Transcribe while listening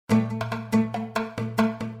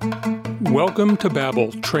Welcome to Babel,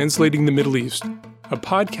 Translating the Middle East, a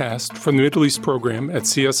podcast from the Middle East program at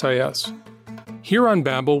CSIS. Here on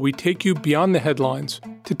Babel, we take you beyond the headlines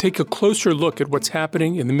to take a closer look at what's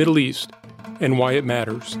happening in the Middle East and why it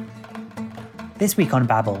matters. This week on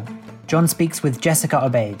Babel, John speaks with Jessica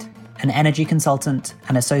Obaid, an energy consultant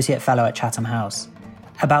and associate fellow at Chatham House,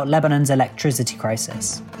 about Lebanon's electricity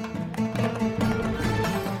crisis.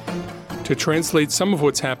 To translate some of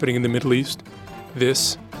what's happening in the Middle East,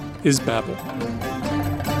 this is Babel.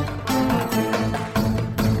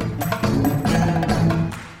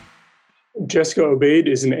 Jessica Obaid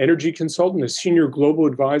is an energy consultant, a senior global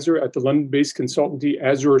advisor at the London-based consultancy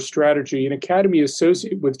Azure Strategy, an academy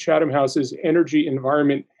associate with Chatham House's Energy,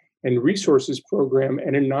 Environment, and Resources program,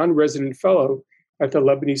 and a non-resident fellow at the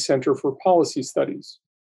Lebanese Center for Policy Studies.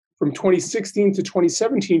 From 2016 to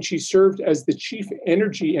 2017, she served as the chief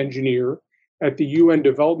energy engineer at the UN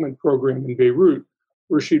Development Program in Beirut,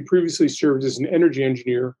 where she'd previously served as an energy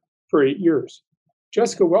engineer for 8 years.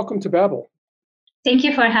 Jessica, welcome to Babel. Thank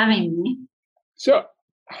you for having me. So,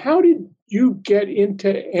 how did you get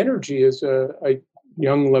into energy as a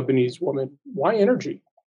young Lebanese woman? Why energy?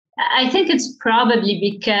 I think it's probably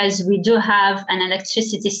because we do have an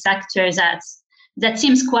electricity sector that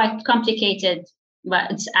seems quite complicated,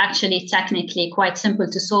 but it's actually technically quite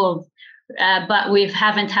simple to solve. But we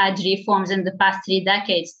haven't had reforms in the past 3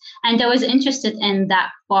 decades. And I was interested in that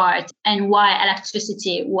part and why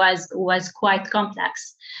electricity was quite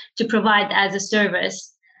complex to provide as a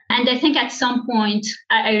service. And I think at some point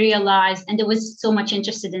I realized, and I was so much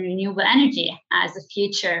interested in renewable energy as a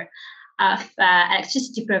future of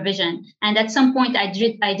electricity provision. And at some point I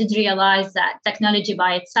did realize that technology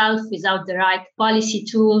by itself, without the right policy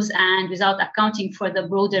tools and without accounting for the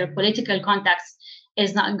broader political context,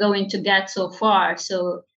 is not going to get so far.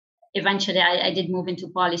 So eventually I did move into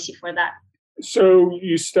policy for that. So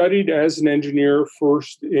you studied as an engineer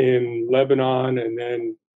first in Lebanon and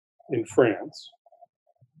then in France.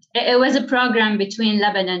 It was a program between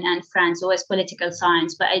Lebanon and France. It was political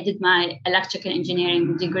science, but I did my electrical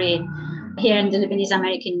engineering degree here in the Lebanese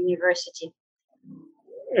American University.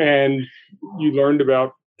 And you learned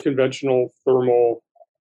about conventional thermal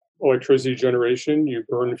electricity generation. You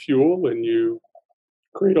burn fuel and you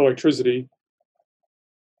create electricity.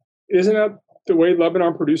 Isn't that the way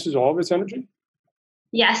Lebanon produces all of its energy?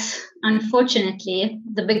 Yes, unfortunately,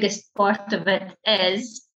 the biggest part of it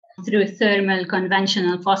is through thermal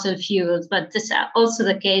conventional fossil fuels, but this is also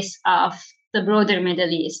the case of the broader Middle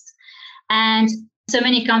East. And so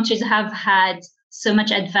many countries have had so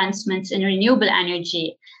much advancements in renewable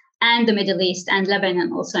energy, and the Middle East and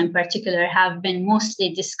Lebanon also in particular have been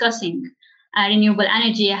mostly discussing renewable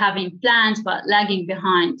energy, having plans, but lagging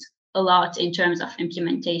behind a lot in terms of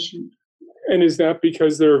implementation. And is that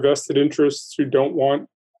because there are vested interests who don't want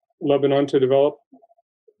Lebanon to develop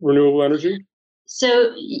renewable energy?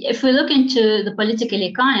 So if we look into the political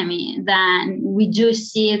economy, then we do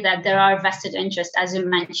see that there are vested interests, as you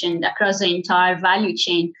mentioned, across the entire value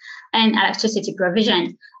chain and electricity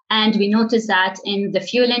provision. And we notice that in the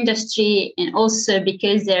fuel industry, and also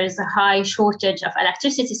because there's a high shortage of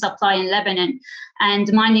electricity supply in Lebanon,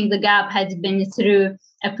 and minding the gap has been through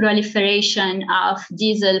a proliferation of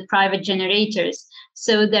diesel private generators.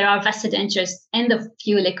 So there are vested interests in the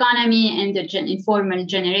fuel economy, in the informal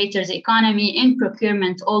generators economy, in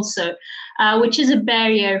procurement also, which is a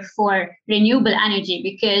barrier for renewable energy,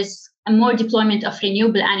 because a more deployment of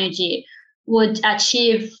renewable energy would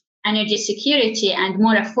achieve energy security and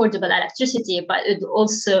more affordable electricity, but it would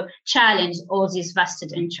also challenge all these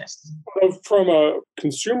vested interests. From a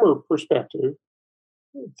consumer perspective,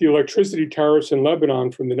 the electricity tariffs in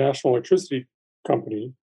Lebanon from the National Electricity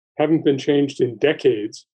Company haven't been changed in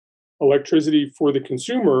decades. Electricity for the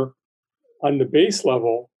consumer on the base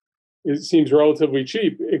level, it seems relatively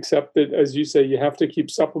cheap, except that, as you say, you have to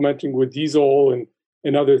keep supplementing with diesel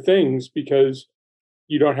and other things because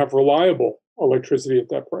you don't have reliable electricity at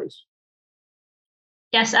that price.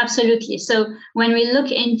 Yes, absolutely. So when we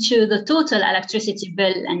look into the total electricity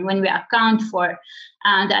bill and when we account for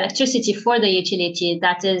the electricity for the utility,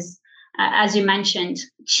 that is, as you mentioned,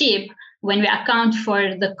 cheap, when we account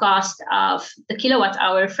for the cost of the kilowatt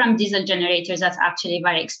hour from diesel generators, that's actually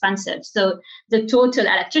very expensive. So the total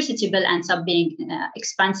electricity bill ends up being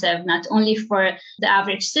expensive, not only for the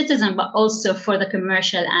average citizen, but also for the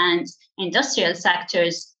commercial and industrial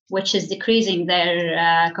sectors, which is decreasing their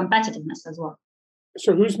competitiveness as well.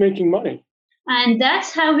 So who's making money? And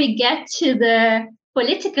that's how we get to the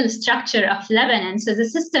political structure of Lebanon. So the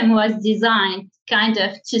system was designed kind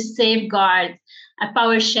of to safeguard a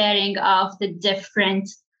power sharing of the different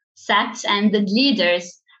sects and the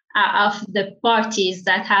leaders of the parties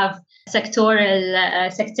that have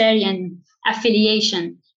sectarian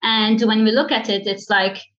affiliation. And when we look at it, it's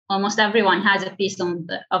like almost everyone has a piece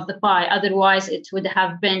of the pie. Otherwise, it would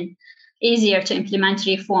have been easier to implement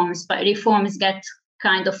reforms, but reforms get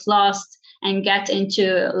kind of lost and get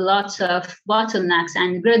into lots of bottlenecks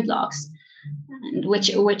and gridlocks, and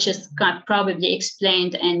which is probably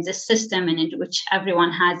explained in the system in which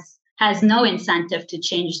everyone has no incentive to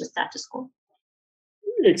change the status quo.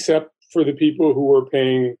 Except for the people who are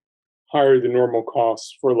paying higher than normal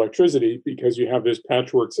costs for electricity, because you have this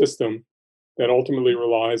patchwork system that ultimately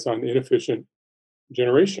relies on inefficient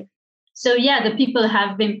generation. So yeah, the people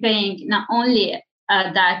have been paying not only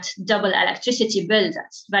that double electricity bill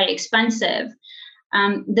that's very expensive,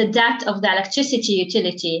 the debt of the electricity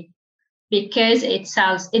utility, because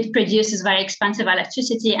it produces very expensive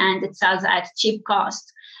electricity and it sells at cheap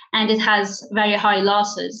cost, and it has very high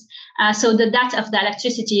losses. So the debt of the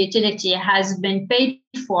electricity utility has been paid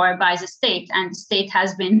for by the state, and the state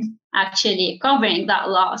has been actually covering that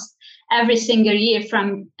loss every single year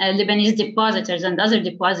from Lebanese depositors and other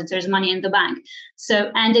depositors' money in the bank.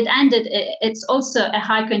 So, and it's also a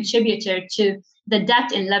high contributor to the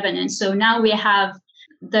debt in Lebanon. So now we have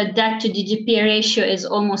the debt to GDP ratio is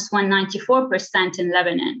almost 194% in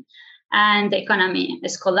Lebanon, and the economy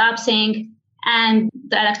is collapsing. And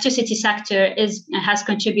the electricity sector has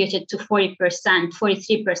contributed to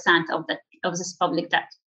 43% of this public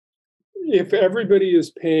debt. If everybody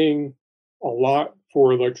is paying a lot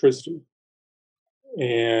for electricity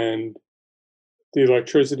and the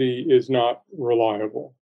electricity is not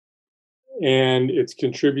reliable and it's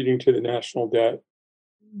contributing to the national debt,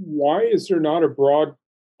 why is there not a broad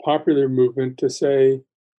popular movement to say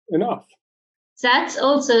enough? That's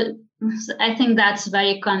also, I think that's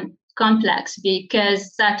very complex,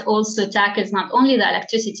 because that also tackles not only the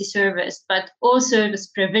electricity service, but all service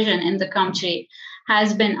provision in the country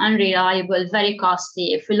has been unreliable, very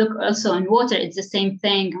costly. If we look also on water, it's the same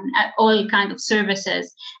thing, all kind of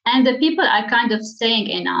services. And the people are kind of saying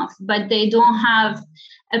enough, but they don't have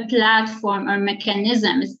a platform or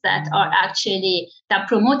mechanisms that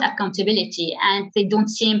promote accountability, and they don't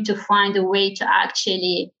seem to find a way to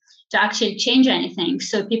actually change anything.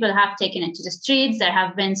 So people have taken it to the streets. There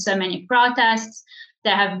have been so many protests.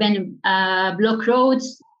 There have been block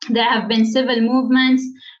roads. There have been civil movements,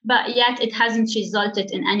 but yet it hasn't resulted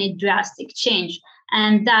in any drastic change.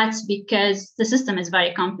 And that's because the system is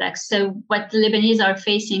very complex. So what the Lebanese are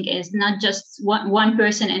facing is not just one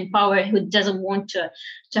person in power who doesn't want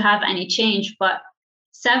to have any change, but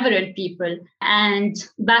several people, and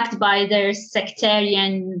backed by their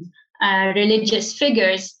sectarian religious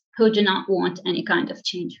figures who do not want any kind of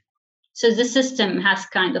change. So the system has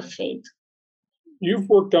kind of failed. You've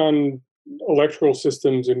worked on electrical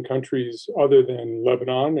systems in countries other than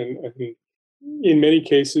Lebanon, and in many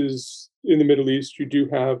cases in the Middle East, you do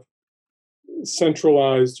have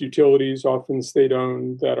centralized utilities, often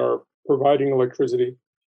state-owned, that are providing electricity.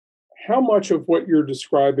 How much of what you're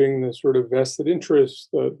describing, the sort of vested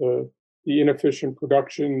interest, the inefficient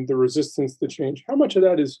production, the resistance to change, how much of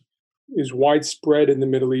that is widespread in the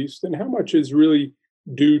Middle East, and how much is really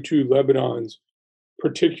due to Lebanon's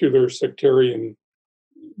particular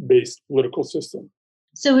sectarian-based political system?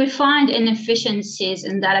 So we find inefficiencies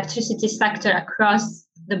in the electricity sector across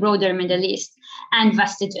the broader Middle East, and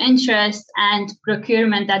vested interest and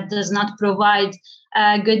procurement that does not provide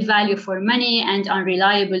good value for money, and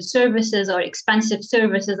unreliable services or expensive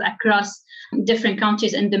services across different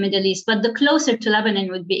countries in the Middle East. But the closer to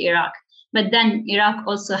Lebanon would be Iraq. But then Iraq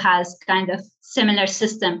also has kind of similar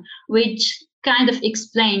system, which kind of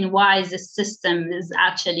explain why this system is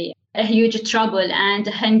actually a huge trouble and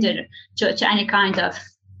a hinder to any kind of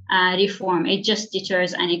reform. It just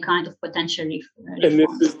deters any kind of potential reform. And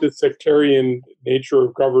this is the sectarian nature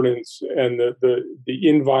of governance and the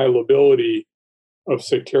inviolability of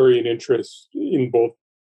sectarian interests in both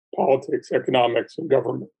politics, economics, and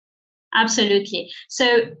government. Absolutely.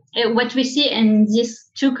 So what we see in these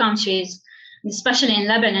two countries, especially in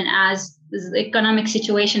Lebanon, as the economic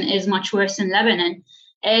situation is much worse in Lebanon,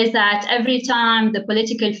 is that every time the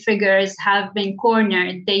political figures have been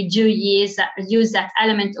cornered, they do use that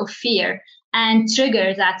element of fear and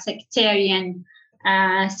trigger that sectarian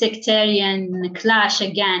clash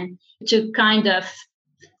again to kind of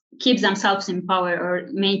keep themselves in power or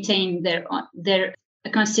maintain their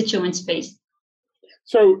constituent space.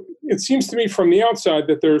 So it seems to me from the outside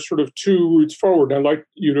that there are sort of two routes forward. I'd like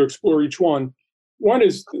you to explore each one. One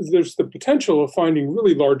is there's the potential of finding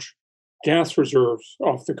really large gas reserves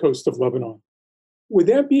off the coast of Lebanon. Would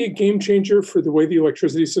that be a game changer for the way the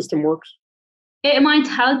electricity system works? It might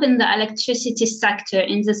help in the electricity sector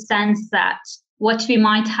in the sense that what we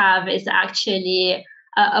might have is actually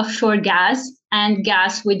offshore gas, and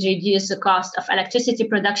gas would reduce the cost of electricity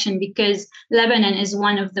production because Lebanon is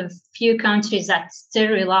one of the few countries that still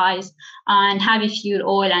relies on heavy fuel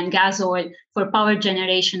oil and gas oil for power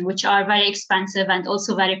generation, which are very expensive and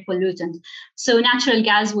also very pollutant. So natural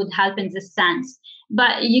gas would help in this sense.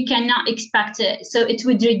 But you cannot expect it. So it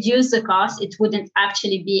would reduce the cost. It wouldn't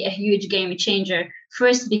actually be a huge game changer.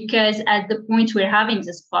 First, because at the point we're having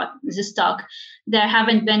this talk, there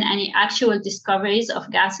haven't been any actual discoveries of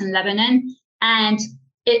gas in Lebanon. And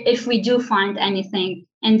if we do find anything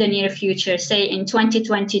in the near future, say in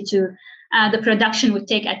 2022, the production would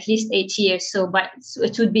take at least 8 years. So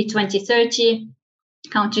it would be 2030.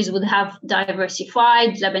 Countries would have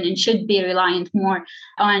diversified. Lebanon should be reliant more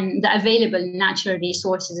on the available natural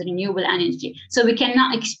resources, renewable energy. So we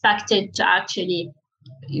cannot expect it to actually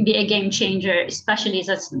be a game changer, especially as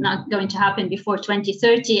that's not going to happen before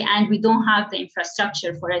 2030, and we don't have the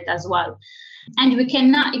infrastructure for it as well. And we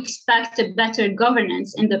cannot expect a better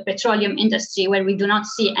governance in the petroleum industry, where we do not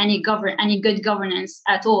see any good governance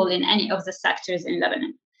at all in any of the sectors in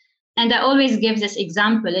Lebanon. And I always give this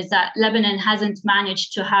example is that Lebanon hasn't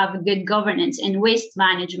managed to have good governance in waste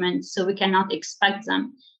management, so we cannot expect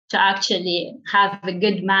them to actually have a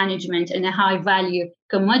good management in a high value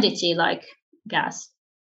commodity like gas.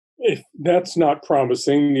 If that's not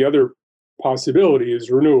promising, the other possibility is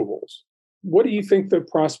renewables. What do you think the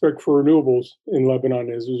prospect for renewables in Lebanon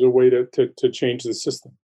is as a way to change the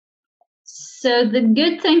system? So the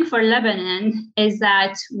good thing for Lebanon is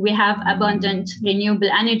that we have abundant renewable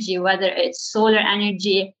energy, whether it's solar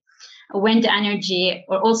energy, wind energy,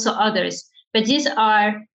 or also others. But these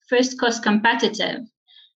are first cost competitive.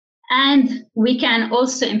 And we can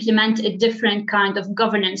also implement a different kind of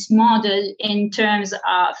governance model in terms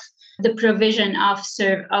of the provision of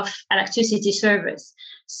electricity service.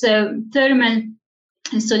 So thermal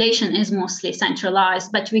installation is mostly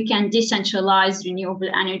centralized, but we can decentralize renewable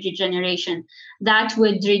energy generation. That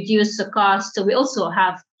would reduce the cost. So we also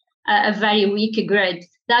have a very weak grid.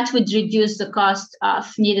 That would reduce the cost of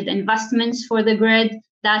needed investments for the grid.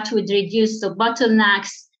 That would reduce the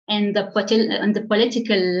bottlenecks in the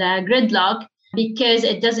political gridlock, because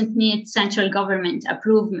it doesn't need central government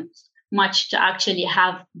approval much to actually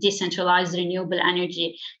have decentralized renewable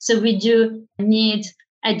energy. So we do need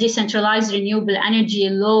a decentralized renewable energy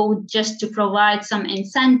law just to provide some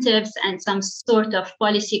incentives and some sort of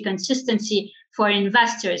policy consistency for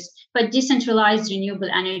investors. But decentralized renewable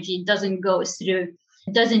energy doesn't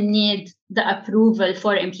need the approval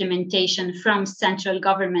for implementation from central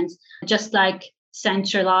governments, just like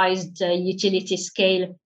centralized utility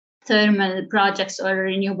scale thermal projects or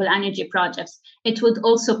renewable energy projects. It would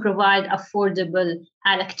also provide affordable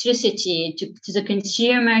electricity to the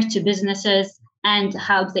consumer, to businesses, and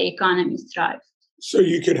help the economy thrive. So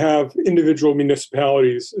you could have individual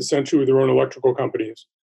municipalities essentially with their own electrical companies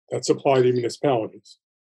that supply the municipalities.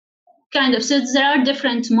 Kind of. So there are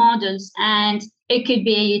different models, and it could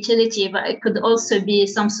be a utility, but it could also be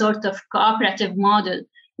some sort of cooperative model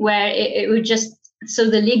where it would just, so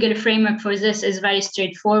the legal framework for this is very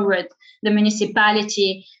straightforward. The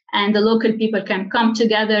municipality and the local people can come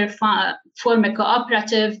together, form a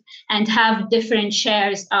cooperative, and have different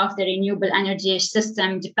shares of the renewable energy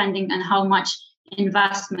system depending on how much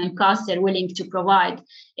investment cost they're willing to provide.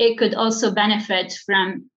 It could also benefit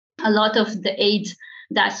from a lot of the aid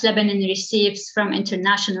that Lebanon receives from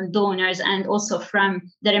international donors and also from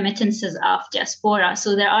the remittances of diaspora.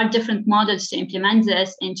 So there are different models to implement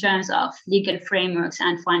this in terms of legal frameworks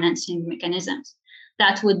and financing mechanisms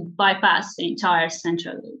that would bypass the entire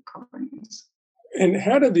central governance. And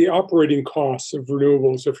how do the operating costs of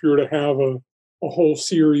renewables, if you were to have a whole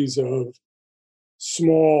series of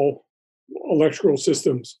small electrical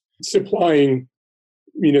systems supplying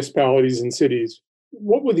municipalities and cities,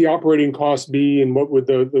 what would the operating costs be, and what would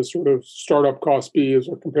the sort of startup cost be as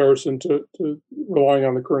a comparison to relying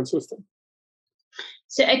on the current system?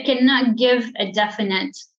 So I cannot give a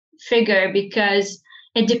definite figure because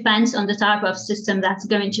it depends on the type of system that's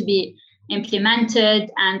going to be implemented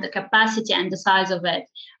and the capacity and the size of it.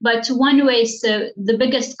 But one way, so the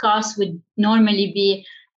biggest cost would normally be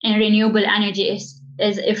in renewable energy is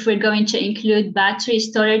if we're going to include battery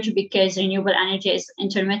storage, because renewable energy is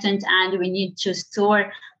intermittent and we need to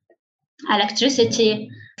store electricity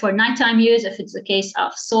for nighttime use if it's the case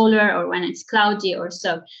of solar or when it's cloudy or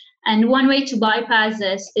so. And one way to bypass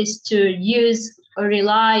this is to use or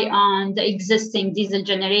rely on the existing diesel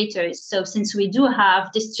generators. So since we do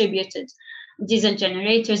have distributed diesel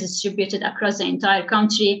generators distributed across the entire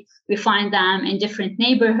country, we find them in different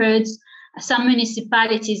neighborhoods. Some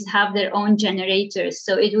municipalities have their own generators.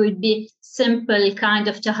 So it would be simple kind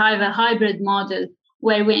of to have a hybrid model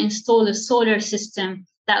where we install a solar system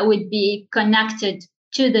that would be connected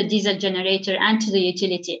to the diesel generator and to the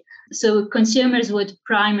utility. So consumers would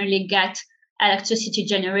primarily get electricity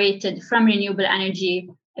generated from renewable energy,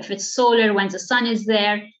 if it's solar when the sun is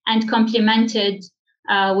there, and complemented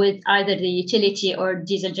with either the utility or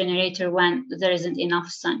diesel generator when there isn't enough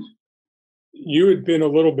sun. You had been a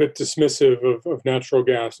little bit dismissive of natural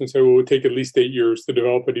gas and said, well, it would take at least 8 years to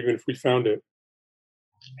develop it, even if we found it.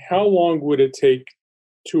 How long would it take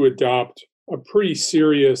to adopt a pretty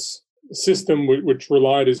serious system which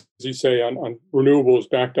relied, as you say, on renewables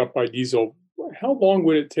backed up by diesel? How long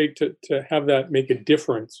would it take to have that make a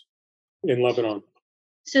difference in Lebanon?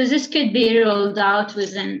 So this could be rolled out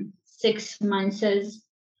within 6 months.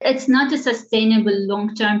 It's not a sustainable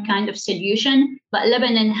long-term kind of solution, but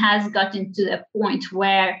Lebanon has gotten to a point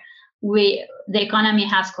where the economy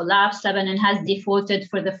has collapsed. Lebanon has defaulted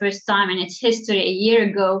for the first time in its history a year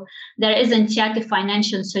ago. There isn't yet a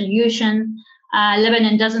financial solution.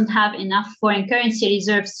 Lebanon doesn't have enough foreign currency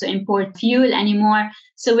reserves to import fuel anymore.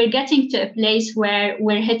 So we're getting to a place where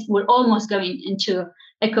we're almost going into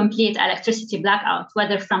a complete electricity blackout,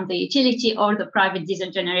 whether from the utility or the private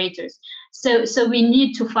diesel generators. So we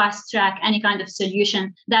need to fast track any kind of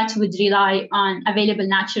solution that would rely on available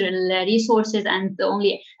natural resources, and the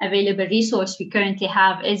only available resource we currently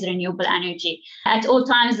have is renewable energy. At all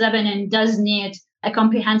times, Lebanon does need a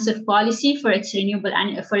comprehensive policy for its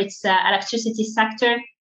electricity sector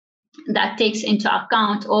that takes into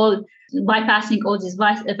account bypassing all these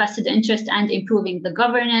vested interests and improving the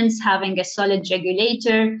governance, having a solid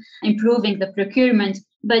regulator, improving the procurement.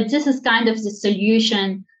 But this is kind of the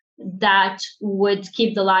solution that would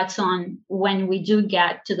keep the lights on when we do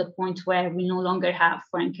get to the point where we no longer have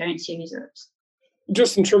foreign currency reserves.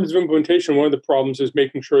 Just in terms of implementation, one of the problems is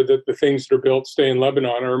making sure that the things that are built stay in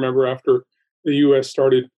Lebanon. I remember after the U.S.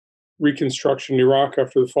 started reconstruction in Iraq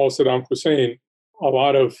after the fall of Saddam Hussein, a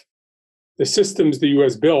lot of the systems the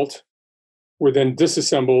U.S. built were then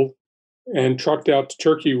disassembled and trucked out to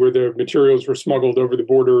Turkey, where the materials were smuggled over the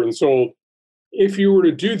border and sold. If you were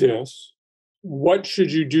to do this, what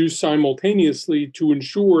should you do simultaneously to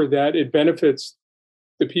ensure that it benefits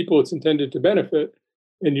the people it's intended to benefit,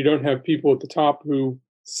 and you don't have people at the top who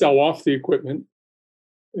sell off the equipment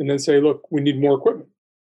and then say, look, we need more equipment?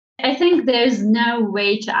 I think there's no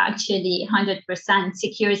way to actually 100%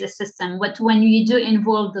 secure the system. But when you do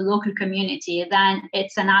involve the local community, then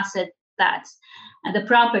it's an asset that's the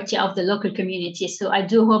property of the local community. So I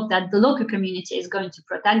do hope that the local community is going to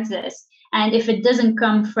protect this. And if it doesn't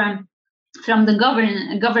come from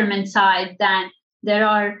the government side, then there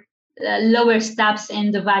are lower steps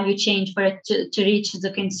in the value chain for it to reach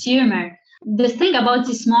the consumer. The thing about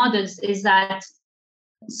these models is that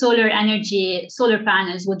solar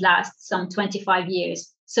panels would last some 25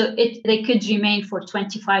 years. So they could remain for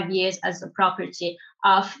 25 years as the property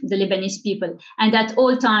of the Lebanese people. And at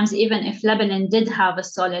all times, even if Lebanon did have a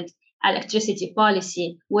solid electricity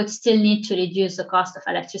policy, would still need to reduce the cost of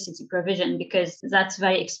electricity provision, because that's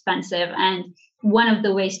very expensive. And one of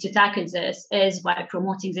the ways to tackle this is by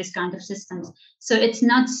promoting this kind of systems. So it's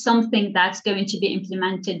not something that's going to be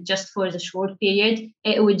implemented just for the short period.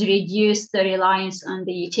 It would reduce the reliance on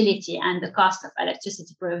the utility and the cost of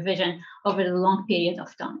electricity provision over the long period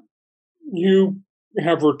of time. You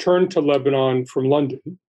have returned to Lebanon from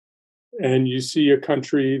London, and you see a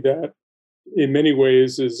country that in many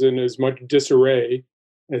ways is in as much disarray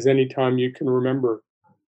as any time you can remember.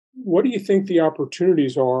 What do you think the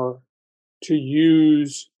opportunities are to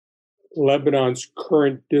use Lebanon's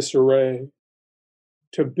current disarray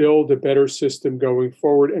to build a better system going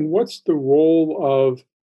forward? And what's the role of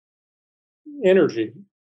energy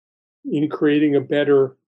in creating a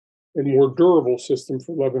better and more durable system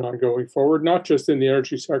for Lebanon going forward, not just in the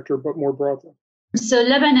energy sector, but more broadly? So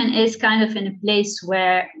Lebanon is kind of in a place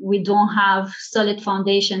where we don't have solid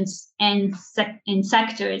foundations in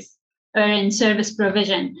sectors or in service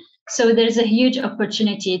provision. So there's a huge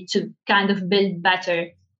opportunity to kind of build better.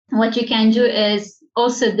 What you can do is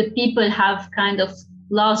also the people have kind of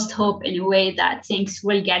lost hope in a way that things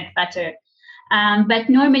will get better. But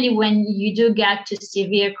normally when you do get to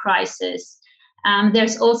severe crisis,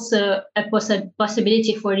 there's also a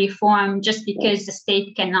possibility for reform, just because the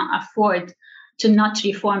state cannot afford to not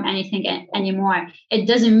reform anything anymore. It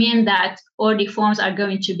doesn't mean that all reforms are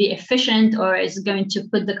going to be efficient or is going to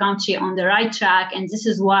put the country on the right track. And this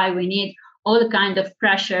is why we need all kind of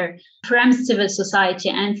pressure from civil society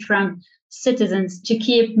and from citizens to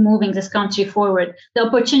keep moving this country forward. The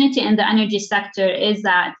opportunity in the energy sector is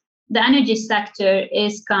that the energy sector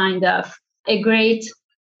is kind of a great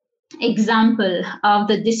example of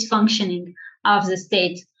the dysfunctioning of the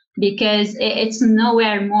state, because it's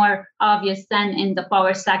nowhere more obvious than in the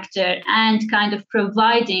power sector, and kind of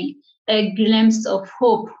providing a glimpse of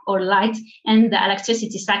hope or light in the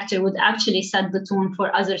electricity sector would actually set the tone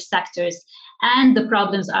for other sectors. And the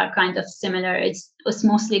problems are kind of similar. It's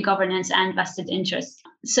mostly governance and vested interests.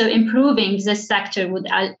 So improving this sector would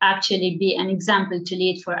actually be an example to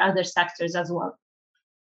lead for other sectors as well.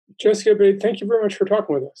 Jessica Obaid, thank you very much for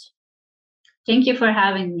talking with us. Thank you for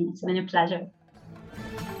having me. It's been a pleasure.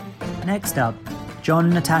 Next up,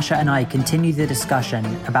 John, Natasha, and I continue the discussion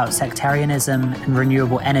about sectarianism and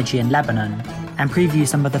renewable energy in Lebanon and preview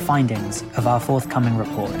some of the findings of our forthcoming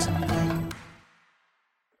report.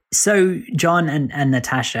 So, John and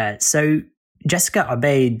Natasha, Jessica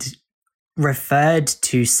Obaid referred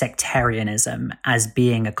to sectarianism as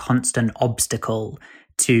being a constant obstacle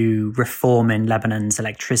to reform in Lebanon's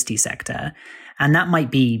electricity sector. And that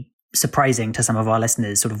might be surprising to some of our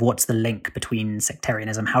listeners. Sort of what's the link between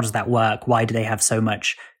sectarianism? How does that work? Why do they have so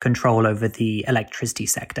much control over the electricity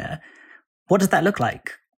sector? What does that look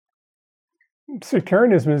like?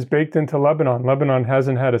 Sectarianism is baked into Lebanon. Lebanon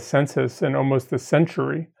hasn't had a census in almost a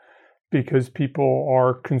century because people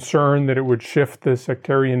are concerned that it would shift the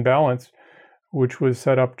sectarian balance, which was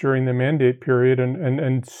set up during the mandate period.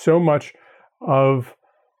 And so much of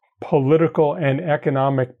political and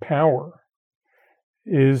economic power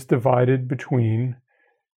is divided between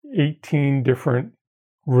 18 different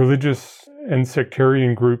religious and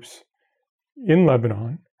sectarian groups in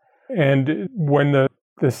Lebanon. And when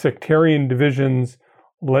the sectarian divisions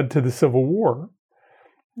led to the Civil War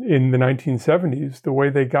in the 1970s, the way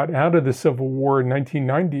they got out of the Civil War in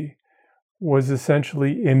 1990 was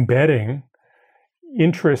essentially embedding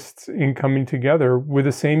interests in coming together with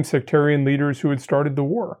the same sectarian leaders who had started the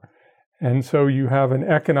war. And so you have an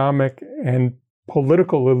economic and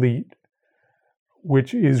political elite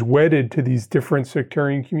which is wedded to these different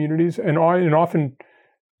sectarian communities and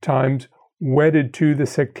oftentimes wedded to the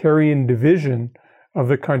sectarian division of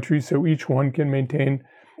the country, so each one can maintain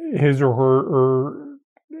his or her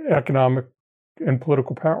economic and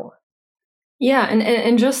political power. Yeah,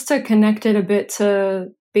 and just to connect it a bit to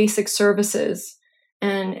basic services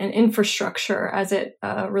and infrastructure as it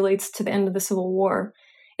relates to the end of the Civil War,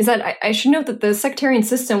 is that I should note that the sectarian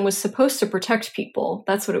system was supposed to protect people.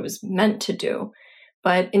 That's what it was meant to do.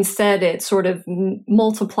 But instead, it sort of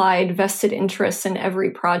multiplied vested interests in every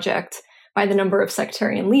project by the number of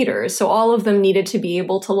sectarian leaders. So all of them needed to be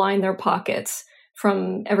able to line their pockets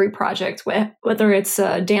from every project, whether it's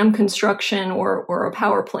a dam construction or a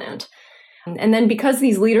power plant. And then because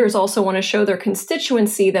these leaders also want to show their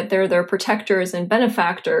constituency that they're their protectors and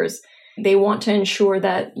benefactors, they want to ensure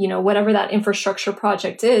that, whatever that infrastructure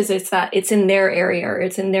project is, it's in their area,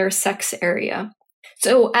 it's in their sex area.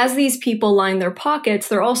 So as these people line their pockets,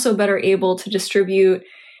 they're also better able to distribute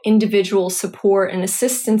individual support and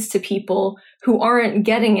assistance to people who aren't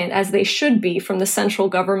getting it as they should be from the central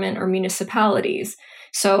government or municipalities.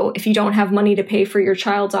 So if you don't have money to pay for your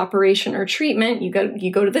child's operation or treatment, you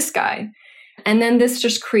go to this guy. And then this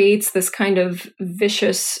just creates this kind of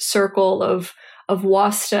vicious circle of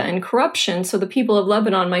wasta and corruption. So the people of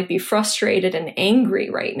Lebanon might be frustrated and angry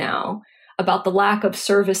right now about the lack of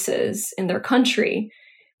services in their country.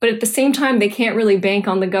 But at the same time, they can't really bank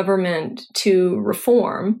on the government to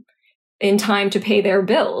reform in time to pay their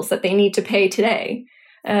bills that they need to pay today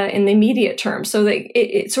in the immediate term. So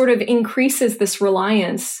it sort of increases this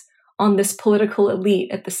reliance on this political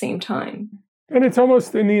elite at the same time. And it's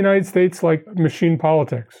almost in the United States like machine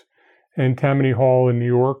politics and Tammany Hall in New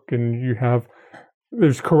York. And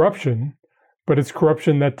there's corruption, but it's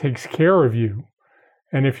corruption that takes care of you.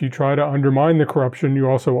 And if you try to undermine the corruption, you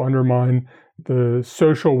also undermine the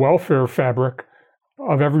social welfare fabric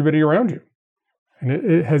of everybody around you. And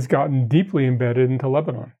it has gotten deeply embedded into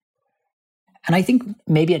Lebanon. And I think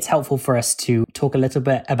maybe it's helpful for us to talk a little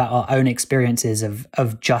bit about our own experiences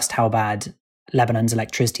of just how bad Lebanon's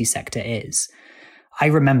electricity sector is. I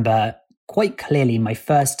remember quite clearly my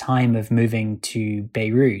first time of moving to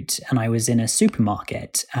Beirut, and I was in a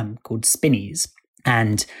supermarket called Spinneys,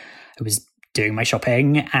 and I was doing my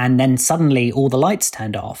shopping, and then suddenly all the lights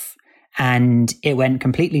turned off, and it went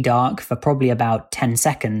completely dark for probably about 10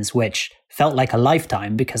 seconds, which felt like a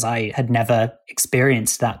lifetime because I had never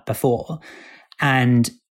experienced that before. And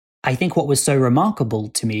I think what was so remarkable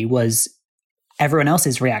to me was everyone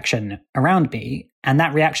else's reaction around me. And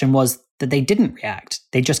that reaction was that they didn't react.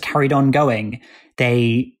 They just carried on going.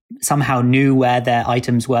 They somehow knew where their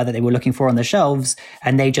items were that they were looking for on the shelves,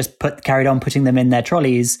 and they just carried on putting them in their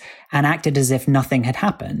trolleys and acted as if nothing had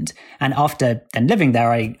happened. And after then living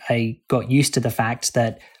there, I got used to the fact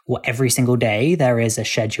that every single day there is a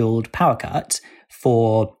scheduled power cut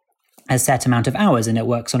for a set amount of hours, and it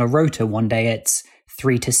works on a rota. One day it's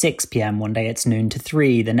 3 to 6 p.m., one day it's noon to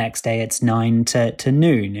 3, the next day it's 9 to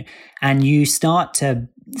noon. And you start to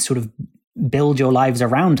sort of build your lives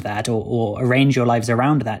around that or arrange your lives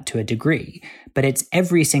around that to a degree. But it's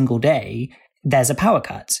every single day there's a power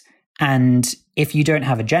cut. And if you don't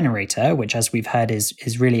have a generator, which as we've heard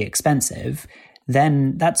is really expensive,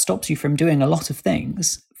 then that stops you from doing a lot of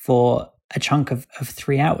things for a chunk of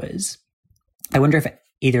 3 hours. I wonder if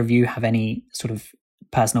either of you have any sort of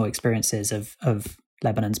personal experiences of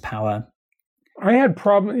Lebanon's power. I had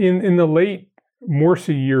problem in the late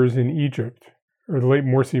Morsi years in Egypt, or the late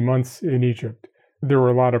Morsi months in Egypt. There were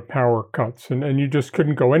a lot of power cuts, and you just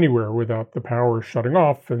couldn't go anywhere without the power shutting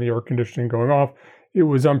off and the air conditioning going off. It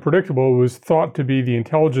was unpredictable. It was thought to be the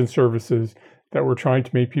intelligence services that were trying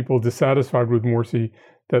to make people dissatisfied with Morsi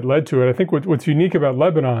that led to it. I think what's unique about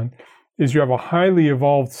Lebanon is you have a highly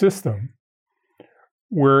evolved system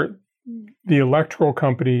where the electrical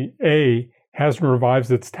company, A, hasn't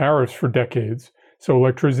revised its tariffs for decades, so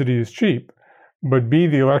electricity is cheap. But B,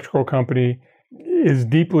 the electrical company is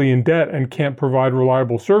deeply in debt and can't provide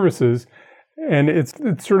reliable services. And it's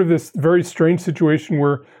sort of this very strange situation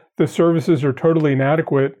where the services are totally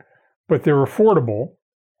inadequate, but they're affordable.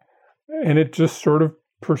 And it just sort of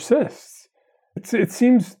persists. It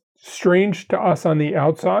seems strange to us on the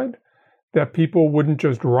outside that people wouldn't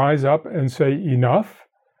just rise up and say enough.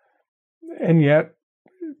 And yet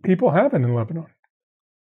people haven't in Lebanon.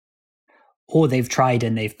 Or they've tried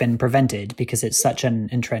and they've been prevented because it's such an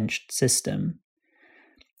entrenched system.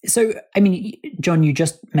 So, I mean, John, you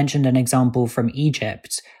just mentioned an example from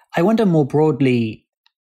Egypt. I wonder more broadly,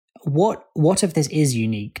 what of this is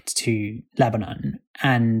unique to Lebanon?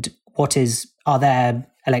 And are there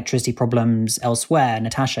electricity problems elsewhere,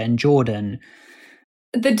 Natasha, in Jordan?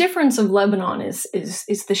 The difference of Lebanon is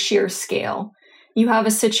the sheer scale. You have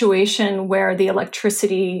a situation where the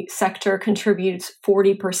electricity sector contributes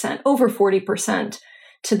over 40%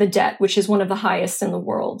 to the debt, which is one of the highest in the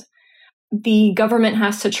world. The government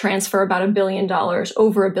has to transfer about over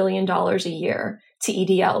 $1 billion a year to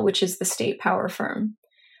EDL, which is the state power firm.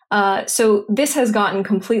 So this has gotten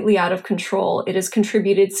completely out of control. It has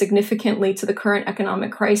contributed significantly to the current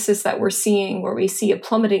economic crisis that we're seeing, where we see a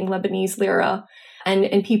plummeting Lebanese lira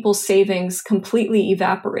and people's savings completely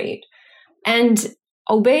evaporate. And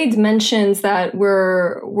Obaid mentions that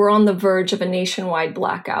we're on the verge of a nationwide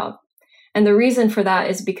blackout. And the reason for that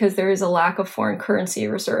is because there is a lack of foreign currency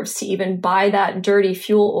reserves to even buy that dirty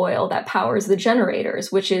fuel oil that powers the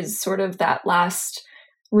generators, which is sort of that last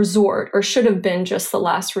resort, or should have been just the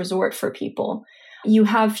last resort for people. You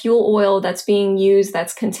have fuel oil that's being used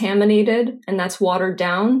that's contaminated and that's watered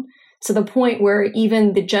down to the point where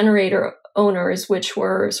even the generator owners, which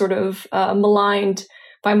were sort of maligned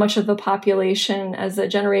by much of the population as a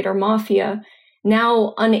generator mafia,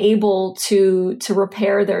 now unable to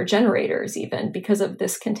repair their generators even because of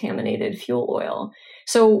this contaminated fuel oil.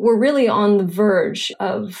 So we're really on the verge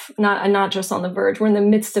of, not just on the verge, we're in the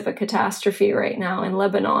midst of a catastrophe right now in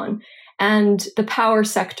Lebanon. And the power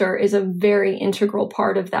sector is a very integral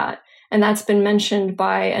part of that. And that's been mentioned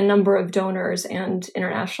by a number of donors and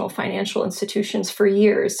international financial institutions for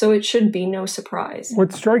years. So it should be no surprise.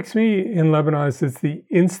 What strikes me in Lebanon is the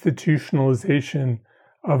institutionalization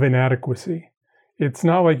of inadequacy. It's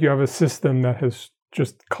not like you have a system that has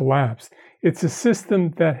just collapsed. It's a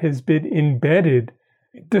system that has been embedded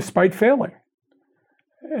despite failing.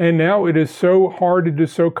 And now it is so hard, it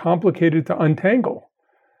is so complicated to untangle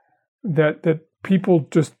that people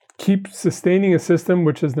just keep sustaining a system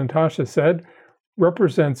which, as Natasha said,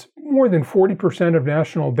 represents more than 40% of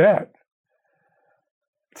national debt.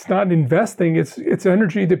 It's not investing, it's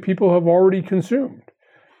energy that people have already consumed.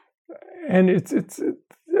 And it's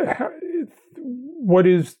what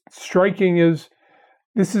is striking is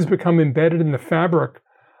this has become embedded in the fabric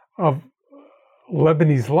of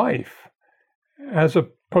Lebanese life, as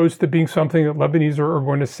opposed to being something that Lebanese are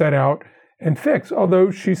going to set out and fix,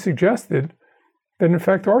 although she suggested that in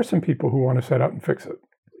fact there are some people who want to set out and fix it.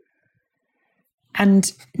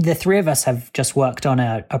 And the three of us have just worked on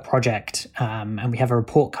a project, and we have a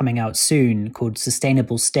report coming out soon called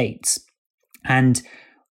Sustainable States. And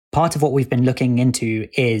part of what we've been looking into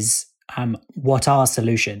is what are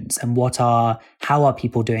solutions and how are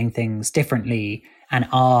people doing things differently, and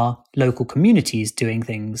are local communities doing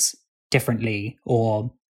things differently,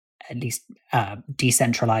 or at least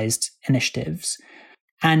decentralized initiatives.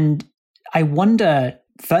 And I wonder,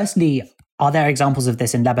 firstly, are there examples of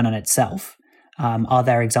this in Lebanon itself? Are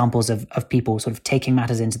there examples of people sort of taking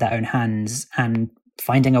matters into their own hands and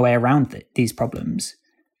finding a way around these problems?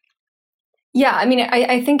 Yeah, I mean,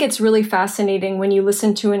 I think it's really fascinating when you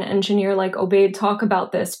listen to an engineer like Obaid talk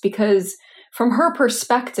about this, because from her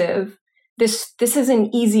perspective, this is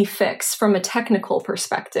an easy fix from a technical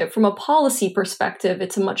perspective. From a policy perspective,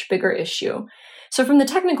 it's a much bigger issue. So from the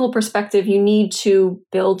technical perspective, you need to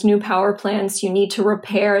build new power plants. You need to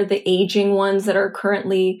repair the aging ones that are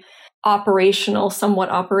currently somewhat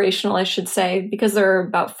operational, I should say, because there are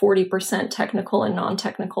about 40% technical and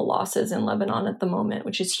non-technical losses in Lebanon at the moment,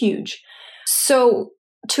 which is huge. So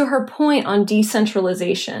to her point on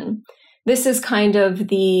decentralization, this is kind of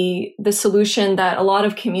the solution that a lot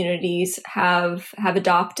of communities have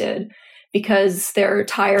adopted, because they're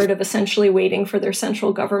tired of essentially waiting for their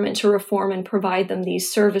central government to reform and provide them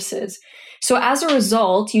these services. So as a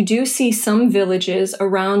result, you do see some villages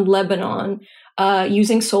around Lebanon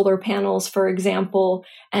using solar panels, for example,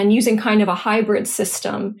 and using kind of a hybrid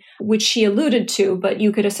system, which she alluded to, but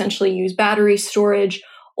you could essentially use battery storage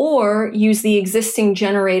or use the existing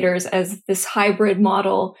generators as this hybrid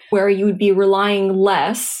model where you would be relying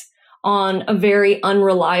less on a very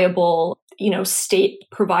unreliable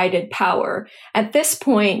state-provided power. At this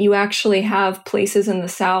point, you actually have places in the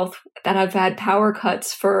South that have had power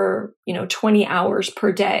cuts for, 20 hours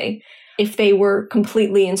per day if they were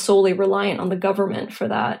completely and solely reliant on the government for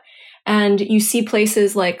that. And you see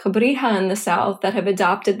places like Khabriha in the South that have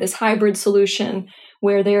adopted this hybrid solution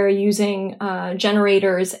where they're using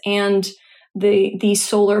generators and these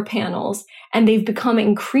solar panels, and they've become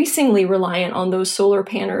increasingly reliant on those solar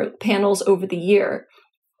panels over the year.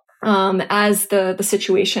 As the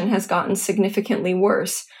situation has gotten significantly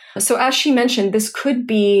worse. So as she mentioned, this could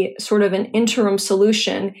be sort of an interim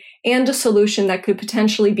solution and a solution that could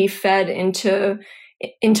potentially be fed into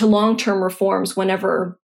long-term reforms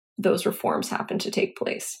whenever those reforms happen to take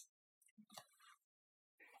place.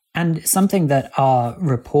 And something that our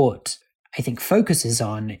report, I think, focuses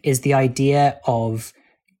on is the idea of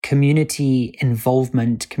community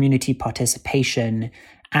involvement, community participation,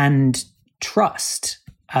 and trust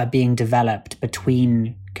being developed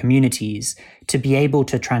between communities to be able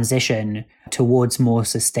to transition towards more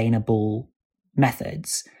sustainable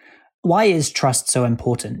methods. Why is trust so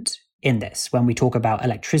important in this? When we talk about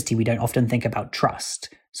electricity, we don't often think about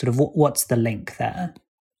trust. Sort of what's the link there?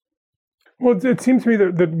 Well, it seems to me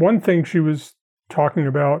that one thing she was talking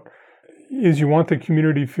about is you want the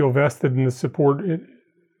community to feel vested in the support.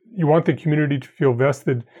 You want the community to feel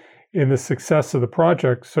vested in the success of the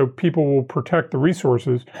project, so people will protect the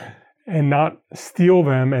resources and not steal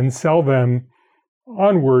them and sell them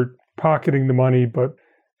onward, pocketing the money, but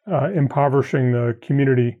impoverishing the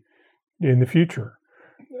community in the future.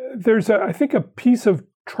 There's, I think, a piece of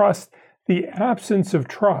trust. The absence of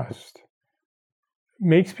trust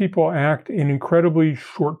makes people act in incredibly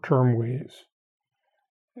short-term ways.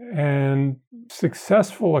 And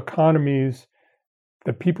successful economies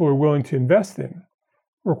that people are willing to invest in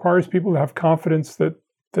requires people to have confidence that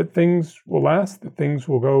things will last, that things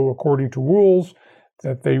will go according to rules,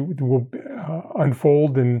 that they will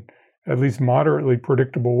unfold in at least moderately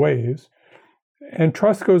predictable ways. And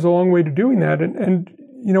trust goes a long way to doing that. And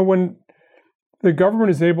when the government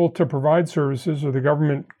is able to provide services, or the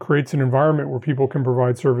government creates an environment where people can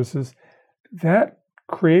provide services, that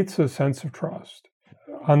creates a sense of trust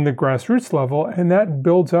on the grassroots level, and that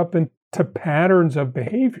builds up into patterns of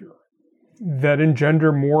behavior that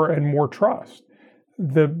engender more and more trust.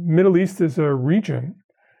 The Middle East is a region,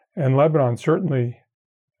 and Lebanon certainly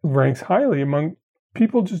ranks highly among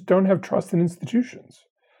people just don't have trust in institutions.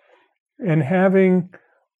 And having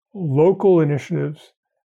local initiatives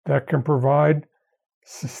that can provide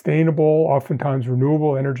sustainable, oftentimes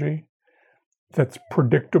renewable energy, that's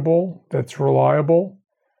predictable, that's reliable,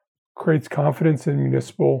 creates confidence in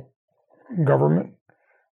municipal government,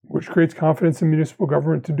 which creates confidence in municipal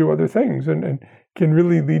government to do other things, and can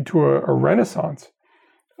really lead to a renaissance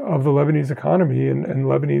of the Lebanese economy and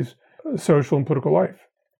Lebanese social and political life.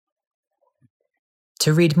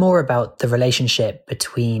 To read more about the relationship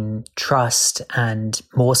between trust and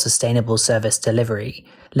more sustainable service delivery,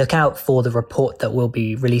 look out for the report that we'll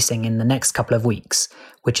be releasing in the next couple of weeks,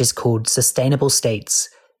 which is called Sustainable States,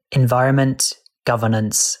 Environment,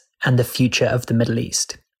 Governance, and the Future of the Middle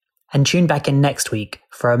East. And tune back in next week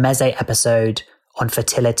for a Meze episode on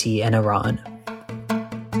fertility in Iran.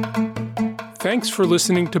 Thanks for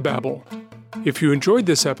listening to Babel. If you enjoyed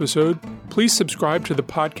this episode, please subscribe to the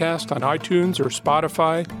podcast on iTunes or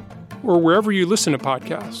Spotify or wherever you listen to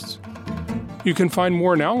podcasts. You can find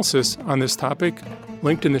more analysis on this topic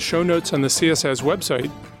linked in the show notes on the CSIS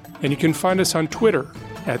website, and you can find us on Twitter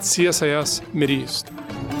at CSIS Mideast.